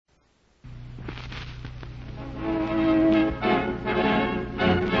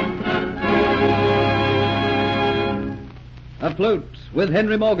Afloat with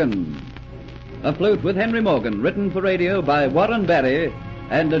Henry Morgan. Afloat with Henry Morgan, written for radio by Warren Barry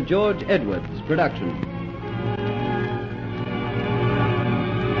and a George Edwards production.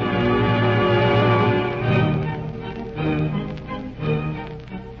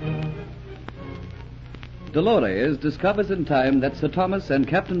 Dolores discovers in time that Sir Thomas and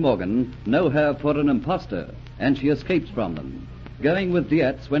Captain Morgan know her for an impostor, and she escapes from them, going with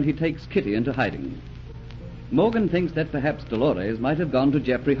Dietz when he takes Kitty into hiding. Morgan thinks that perhaps Dolores might have gone to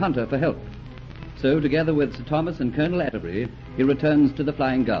Geoffrey Hunter for help. So, together with Sir Thomas and Colonel Atterbury, he returns to the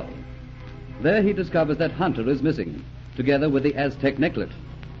Flying Gull. There he discovers that Hunter is missing, together with the Aztec necklet,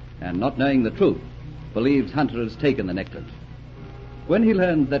 and not knowing the truth, believes Hunter has taken the necklet. When he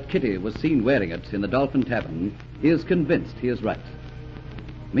learns that Kitty was seen wearing it in the Dolphin Tavern, he is convinced he is right.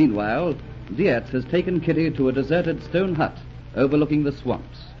 Meanwhile, Dietz has taken Kitty to a deserted stone hut overlooking the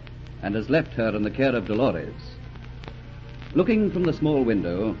swamps, and has left her in the care of Dolores. Looking from the small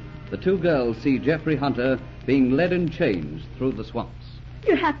window, the two girls see Geoffrey Hunter being led in chains through the swamps.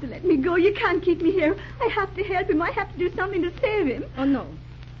 You have to let me go. You can't keep me here. I have to help him. I have to do something to save him. Oh, no.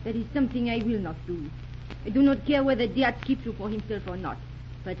 That is something I will not do. I do not care whether Dietz keeps you for himself or not,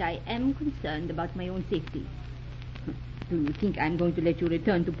 but I am concerned about my own safety. Do you think I'm going to let you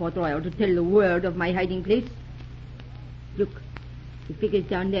return to Port Royal to tell the world of my hiding place? Look, the figures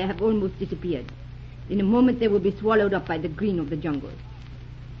down there have almost disappeared. In a moment they will be swallowed up by the green of the jungle.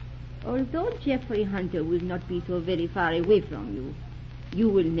 Although Geoffrey Hunter will not be so very far away from you, you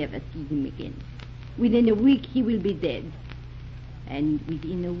will never see him again. Within a week he will be dead. And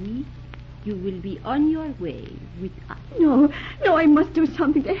within a week, you will be on your way with us. No, I must do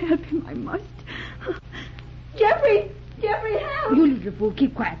something to help him. I must. Geoffrey, help! You little fool,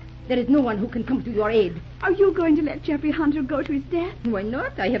 keep quiet. There is no one who can come to your aid. Are you going to let Geoffrey Hunter go to his death? Why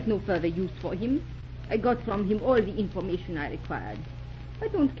not? I have no further use for him. I got from him all the information I required. I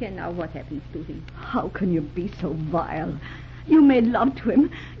don't care now what happens to him. How can you be so vile? You made love to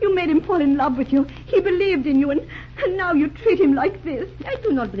him. You made him fall in love with you. He believed in you, and now you treat him like this. I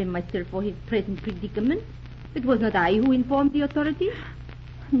do not blame myself for his present predicament. It was not I who informed the authorities.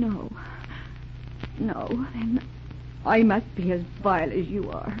 No, then I must be as vile as you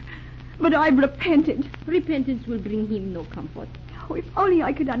are. But I've repented. Repentance will bring him no comfort. Oh, if only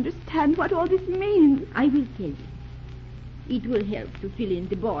I could understand what all this means. I will tell you. It will help to fill in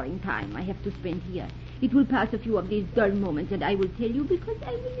the boring time I have to spend here. It will pass a few of these dull moments, and I will tell you because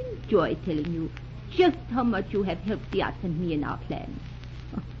I will enjoy telling you just how much you have helped Dietz and me in our plans.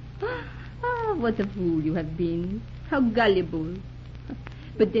 What a fool you have been. How gullible.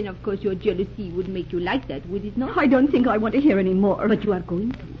 But then, of course, your jealousy would make you like that, would it not? I don't think I want to hear any more. But you are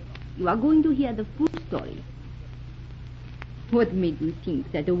going to. You are going to hear the full story. What made you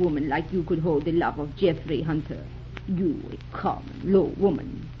think that a woman like you could hold the love of Geoffrey Hunter? You, a common, low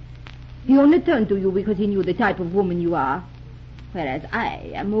woman. He only turned to you because he knew the type of woman you are, whereas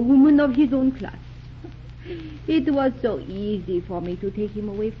I am a woman of his own class. It was so easy for me to take him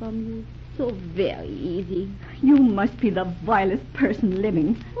away from you. So very easy. You must be the vilest person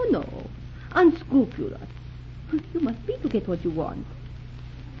living. Oh, no. Unscrupulous. You must be to get what you want.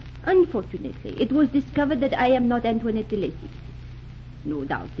 Unfortunately, it was discovered that I am not Antoinette de Lacy. No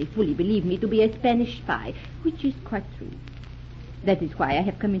doubt they fully believe me to be a Spanish spy, which is quite true. That is why I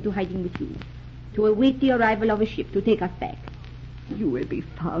have come into hiding with you, to await the arrival of a ship to take us back. You will be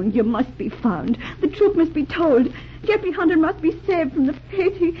found. You must be found. The truth must be told. Geoffrey Hunter must be saved from the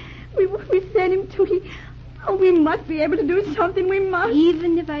fate we sent him to. We must be able to do something. We must.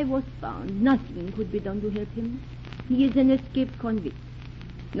 Even if I was found, nothing could be done to help him. He is an escaped convict.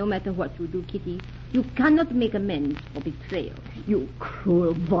 No matter what you do, Kitty, you cannot make amends for betrayal. You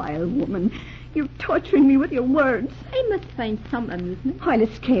cruel, vile woman. You're torturing me with your words. I must find some amusement. I'll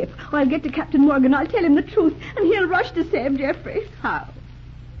escape. I'll get to Captain Morgan. I'll tell him the truth, and he'll rush to save Geoffrey. How?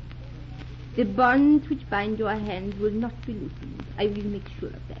 The bonds which bind your hands will not be loosened. I will make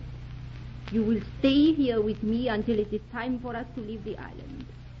sure of that. You will stay here with me until it is time for us to leave the island.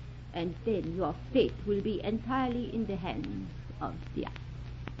 And then your fate will be entirely in the hands of Dietz.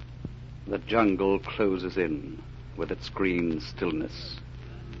 The jungle closes in with its green stillness,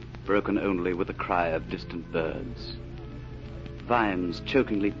 broken only with the cry of distant birds. Vines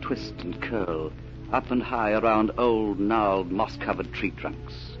chokingly twist and curl up and high around old, gnarled, moss-covered tree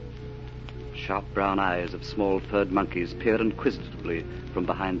trunks. Sharp brown eyes of small furred monkeys peer inquisitively from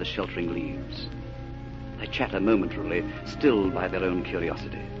behind the sheltering leaves. They chatter momentarily, stilled by their own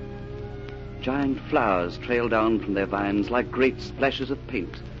curiosity. Giant flowers trail down from their vines like great splashes of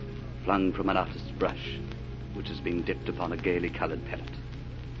paint flung from an artist's brush, which has been dipped upon a gaily colored palette.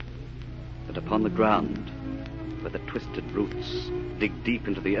 But upon the ground, where the twisted roots dig deep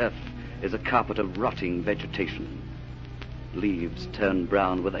into the earth, is a carpet of rotting vegetation. Leaves turn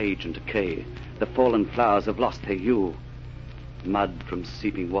brown with age and decay. The fallen flowers have lost their hue. Mud from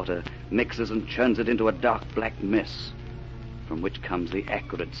seeping water mixes and churns it into a dark black mess, from which comes the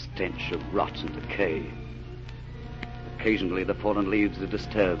acrid stench of rot and decay. Occasionally the fallen leaves are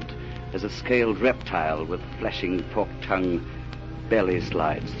disturbed as a scaled reptile with flashing forked tongue belly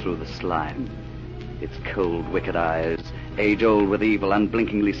slides through the slime. Its cold, wicked eyes, age-old with evil,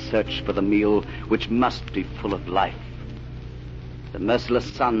 unblinkingly search for the meal which must be full of life. The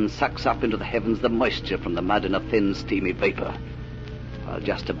merciless sun sucks up into the heavens the moisture from the mud in a thin, steamy vapor, while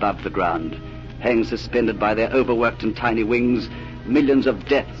just above the ground hang suspended by their overworked and tiny wings millions of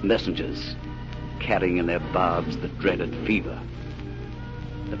death's messengers, carrying in their barbs the dreaded fever.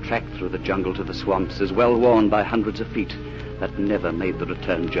 The track through the jungle to the swamps is well worn by hundreds of feet that never made the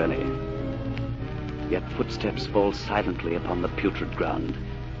return journey. Yet footsteps fall silently upon the putrid ground,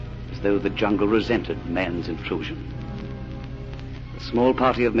 as though the jungle resented man's intrusion. The small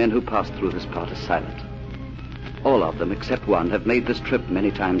party of men who pass through this part is silent. All of them, except one, have made this trip many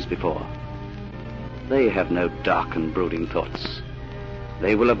times before. They have no dark and brooding thoughts.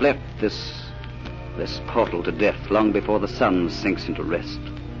 They will have left this portal to death long before the sun sinks into rest.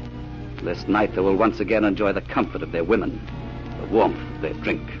 This night they will once again enjoy the comfort of their women, the warmth of their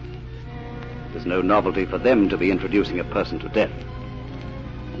drink. There's no novelty for them to be introducing a person to death.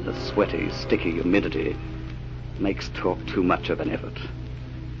 And the sweaty, sticky humidity makes talk too much of an effort.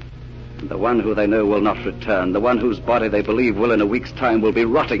 And the one who they know will not return, the one whose body they believe will in a week's time will be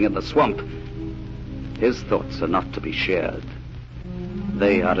rotting in the swamp, his thoughts are not to be shared.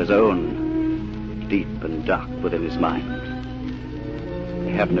 They are his own, deep and dark within his mind.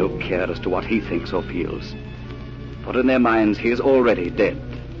 They have no care as to what he thinks or feels, for in their minds he is already dead.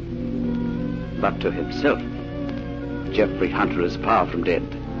 But to himself, Geoffrey Hunter is far from dead.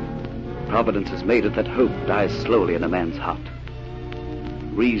 Providence has made it that hope dies slowly in a man's heart.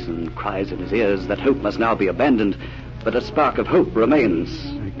 Reason cries in his ears that hope must now be abandoned, but a spark of hope remains.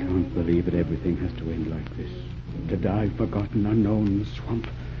 I can't believe that everything has to end like this. To die forgotten, unknown in the swamp.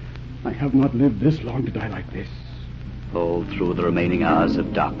 I have not lived this long to die like this. All through the remaining hours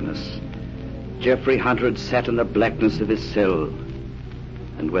of darkness, Geoffrey Hunter had sat in the blackness of his cell.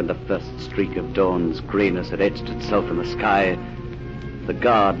 And when the first streak of dawn's grayness had etched itself in the sky, the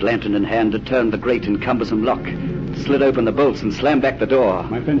guard, lantern in hand, had turned the great and cumbersome lock, slid open the bolts, and slammed back the door.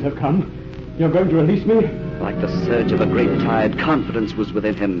 My friends have come. You're going to release me? Like the surge of a great tide, confidence was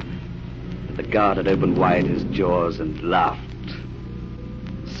within him. And the guard had opened wide his jaws and laughed.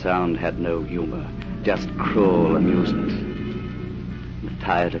 Sound had no humor, just cruel amusement. The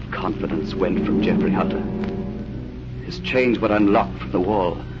tide of confidence went from Geoffrey Hunter. His chains were unlocked from the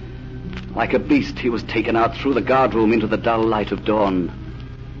wall. Like a beast, he was taken out through the guardroom into the dull light of dawn.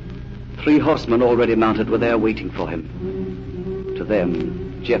 3 horsemen already mounted were there waiting for him. To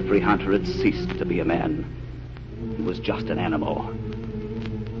them, Geoffrey Hunter had ceased to be a man. He was just an animal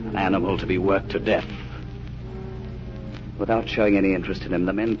to be worked to death. Without showing any interest in him,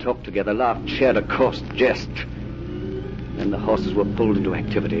 the men talked together, laughed, shared a coarse jest. Then the horses were pulled into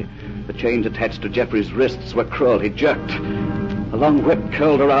activity. The chains attached to Geoffrey's wrists were cruel. He jerked. A long whip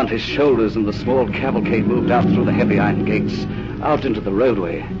curled around his shoulders, and the small cavalcade moved out through the heavy iron gates, out into the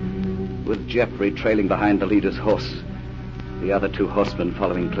roadway, with Geoffrey trailing behind the leader's horse, the other 2 horsemen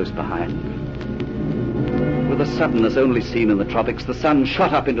following close behind. With a suddenness only seen in the tropics, the sun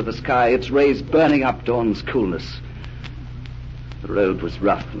shot up into the sky, its rays burning up dawn's coolness. The road was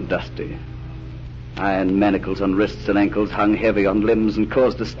rough and dusty. Iron manacles on wrists and ankles hung heavy on limbs and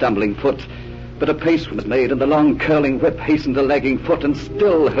caused a stumbling foot. But a pace was made, and the long curling whip hastened a lagging foot, and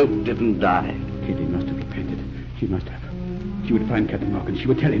still hope didn't die. Kitty must have repented. She must have. She would find Captain Morgan. She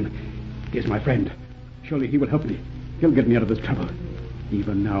would tell him. He is my friend. Surely he will help me. He'll get me out of this trouble.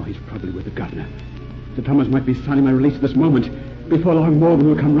 Even now, he's probably with the governor. Sir Thomas might be signing my release this moment. Before long, Morgan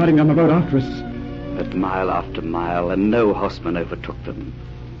will come riding down the road after us. But mile after mile, and no horseman overtook them.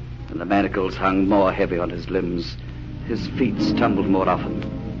 And the manacles hung more heavy on his limbs. His feet stumbled more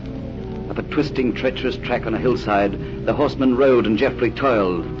often. Up a twisting, treacherous track on a hillside, the horsemen rode and Geoffrey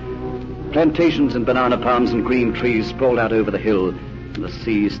toiled. Plantations and banana palms and green trees sprawled out over the hill, and the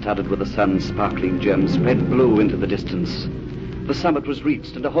sea, studded with the sun's sparkling gems, spread blue into the distance. The summit was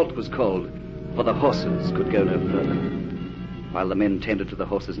reached, and a halt was called, for the horses could go no further. While the men tended to the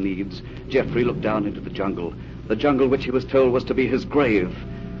horses' needs, Geoffrey looked down into the jungle which he was told was to be his grave.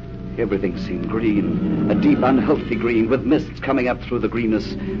 Everything seemed green, a deep, unhealthy green, with mists coming up through the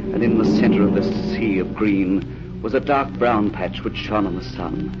greenness, and in the center of this sea of green was a dark brown patch which shone in the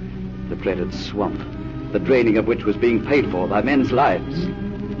sun, the dreaded swamp, the draining of which was being paid for by men's lives.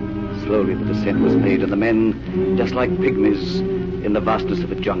 Slowly the descent was made, and the men, just like pygmies in the vastness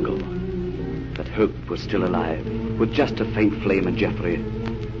of a jungle. But hope was still alive, with just a faint flame in Geoffrey.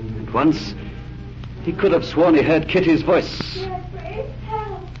 And once, he could have sworn he heard Kitty's voice.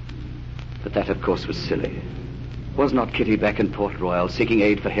 But that, of course, was silly. Was not Kitty back in Port Royal, seeking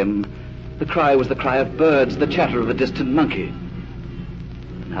aid for him? The cry was the cry of birds, the chatter of a distant monkey.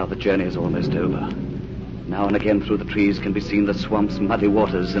 Now the journey is almost over. Now and again through the trees can be seen the swamps, muddy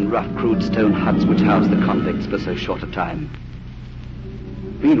waters, and rough, crude stone huts which house the convicts for so short a time.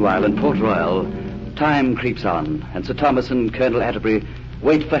 Meanwhile, in Port Royal, time creeps on, and Sir Thomas and Colonel Atterbury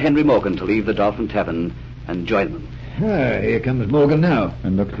wait for Henry Morgan to leave the Dolphin Tavern and join them. Here comes Morgan now.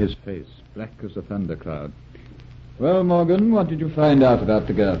 And look at his face, black as a thundercloud. Well, Morgan, what did you find out about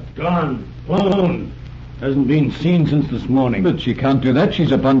the girl? Gone. Flown. Hasn't been seen since this morning. But she can't do that.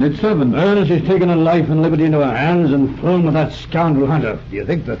 She's a bonded servant. Well, she's taken her life and liberty into her hands and flown with that scoundrel Hunter. Do you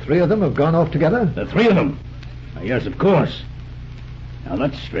think the three of them have gone off together? The three of them? Yes, of course. Now,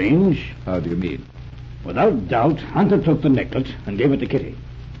 that's strange. How do you mean? Without doubt, Hunter took the necklet and gave it to Kitty.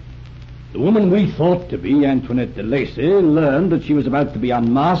 The woman we thought to be Antoinette de Lacy learned that she was about to be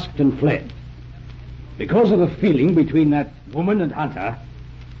unmasked and fled. Because of the feeling between that woman and Hunter,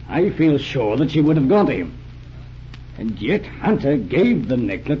 I feel sure that she would have gone to him. And yet Hunter gave the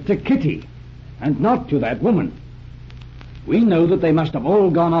necklet to Kitty, and not to that woman. We know that they must have all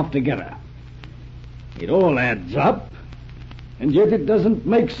gone off together. It all adds up, and yet it doesn't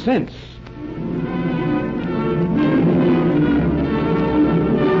make sense.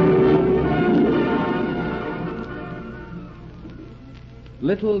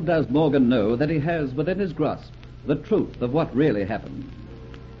 Little does Morgan know that he has within his grasp the truth of what really happened.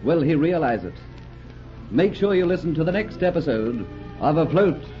 Will he realize it? Make sure you listen to the next episode of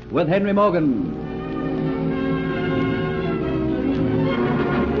Afloat with Henry Morgan.